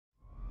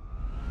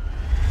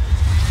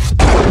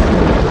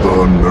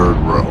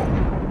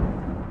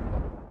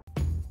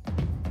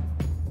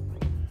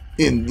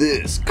In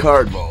this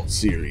Card Vault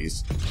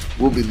series,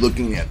 we'll be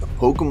looking at the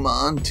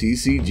Pokemon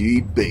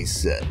TCG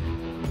Base Set.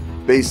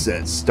 Base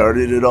Set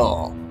started it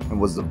all and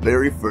was the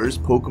very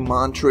first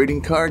Pokemon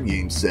trading card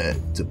game set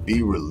to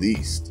be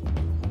released.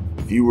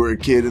 If you were a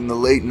kid in the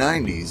late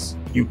 90s,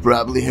 you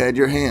probably had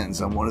your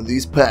hands on one of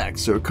these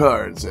packs or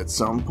cards at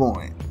some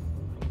point.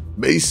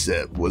 Base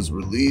Set was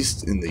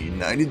released in the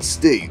United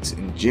States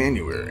in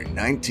January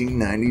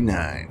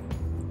 1999.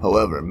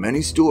 However,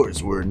 many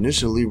stores were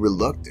initially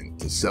reluctant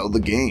to sell the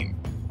game,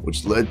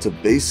 which led to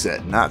Base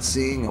Set not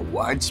seeing a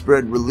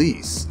widespread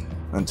release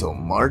until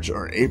March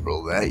or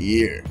April that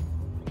year.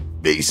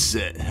 Base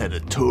Set had a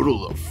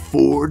total of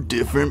 4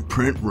 different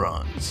print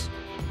runs.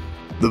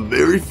 The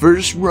very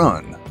first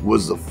run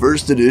was the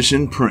first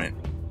edition print.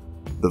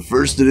 The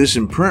first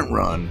edition print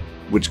run,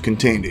 which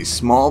contained a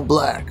small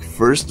black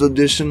first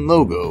edition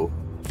logo,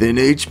 thin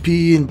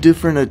HP and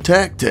different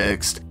attack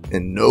text,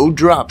 and no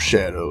drop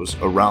shadows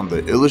around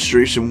the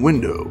illustration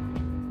window,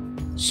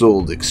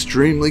 sold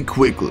extremely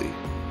quickly,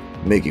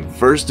 making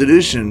first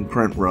edition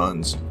print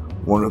runs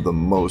one of the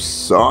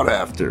most sought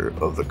after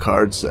of the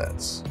card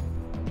sets.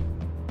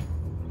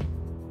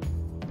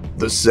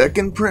 The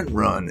second print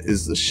run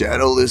is the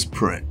shadowless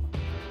print.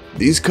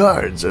 These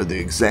cards are the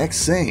exact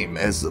same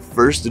as the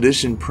first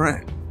edition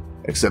print,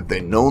 except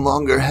they no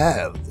longer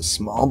have the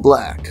small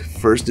black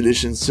first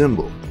edition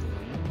symbol.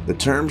 The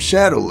term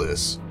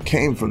shadowless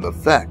came from the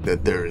fact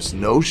that there is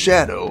no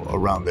shadow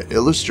around the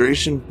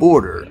illustration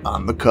border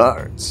on the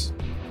cards.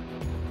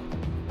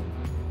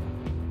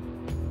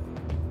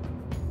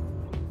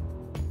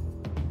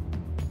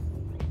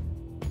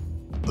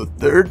 The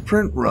third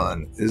print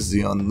run is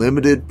the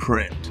unlimited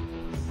print.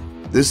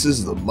 This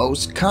is the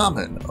most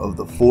common of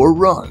the 4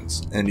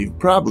 runs, and you've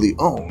probably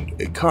owned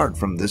a card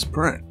from this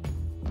print.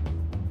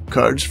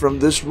 Cards from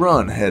this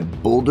run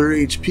had bolder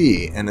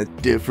HP and a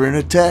different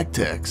attack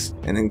text,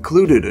 and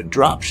included a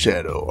drop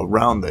shadow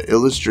around the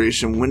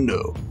illustration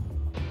window.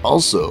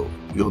 Also,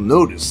 you'll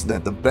notice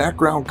that the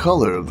background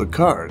color of the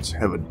cards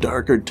have a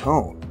darker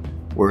tone,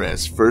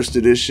 whereas first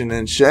edition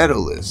and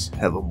shadowless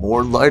have a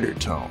more lighter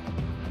tone.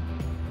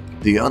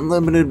 The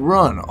unlimited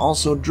run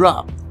also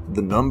dropped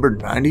the number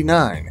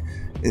 99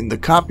 in the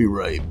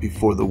copyright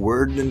before the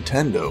word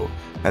Nintendo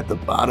at the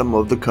bottom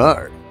of the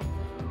card,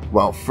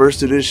 while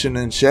first edition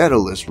and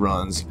shadowless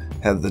runs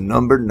have the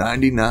number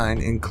 99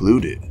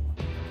 included.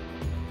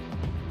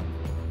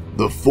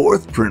 The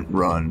fourth print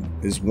run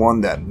is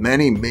one that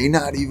many may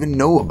not even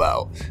know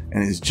about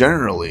and is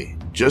generally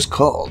just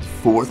called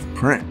fourth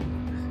print.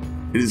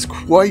 It is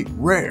quite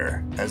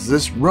rare, as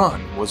this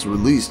run was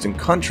released in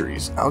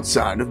countries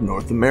outside of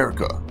North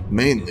America,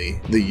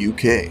 mainly the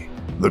UK.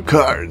 The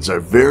cards are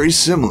very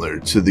similar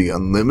to the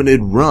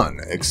unlimited run,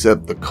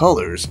 except the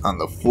colors on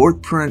the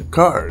fourth print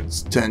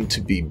cards tend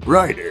to be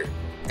brighter,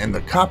 and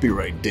the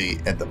copyright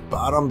date at the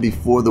bottom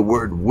before the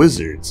word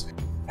Wizards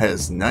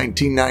has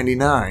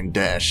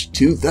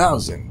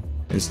 1999-2000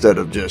 instead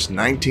of just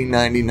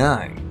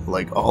 1999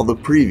 like all the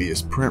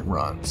previous print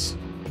runs.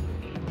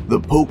 The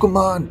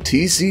Pokemon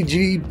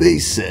TCG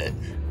Base Set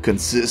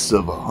consists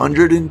of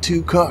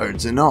 102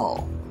 cards in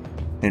all,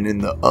 and in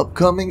the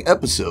upcoming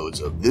episodes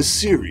of this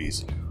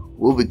series,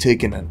 we'll be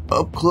taking an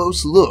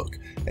up-close look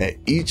at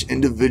each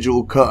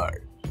individual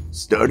card,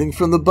 starting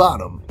from the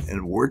bottom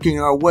and working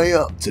our way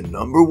up to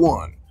number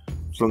 1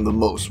 from the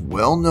most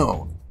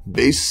well-known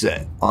Base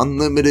Set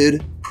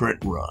Unlimited print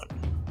run.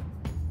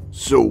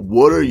 So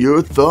what are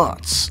your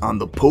thoughts on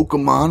the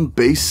Pokemon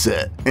Base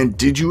Set, and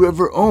did you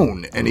ever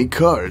own any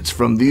cards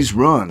from these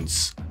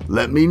runs?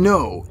 Let me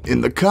know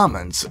in the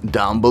comments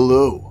down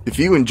below. If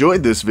you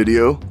enjoyed this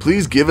video,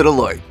 please give it a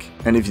like.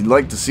 And if you'd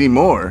like to see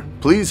more,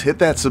 please hit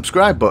that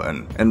subscribe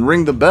button and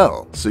ring the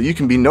bell so you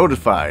can be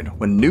notified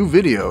when new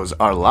videos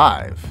are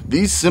live.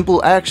 These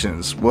simple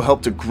actions will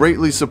help to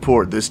greatly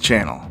support this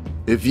channel.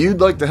 If you'd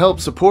like to help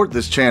support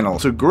this channel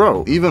to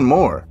grow even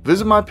more,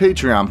 visit my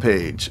Patreon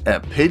page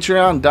at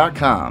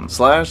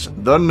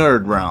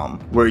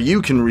patreon.com/thenerdrealm, where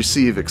you can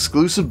receive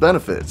exclusive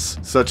benefits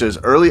such as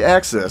early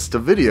access to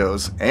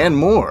videos and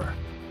more.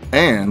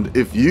 And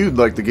if you'd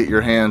like to get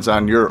your hands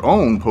on your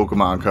own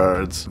Pokemon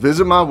cards,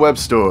 visit my web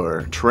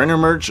store,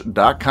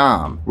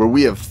 trainermerch.com, where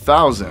we have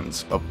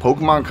thousands of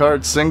Pokemon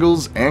card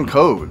singles and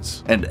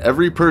codes, and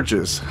every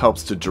purchase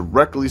helps to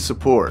directly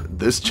support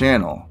this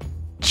channel.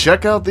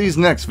 Check out these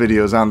next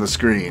videos on the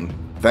screen.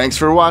 Thanks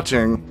for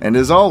watching, and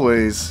as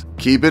always,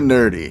 keep it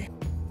nerdy.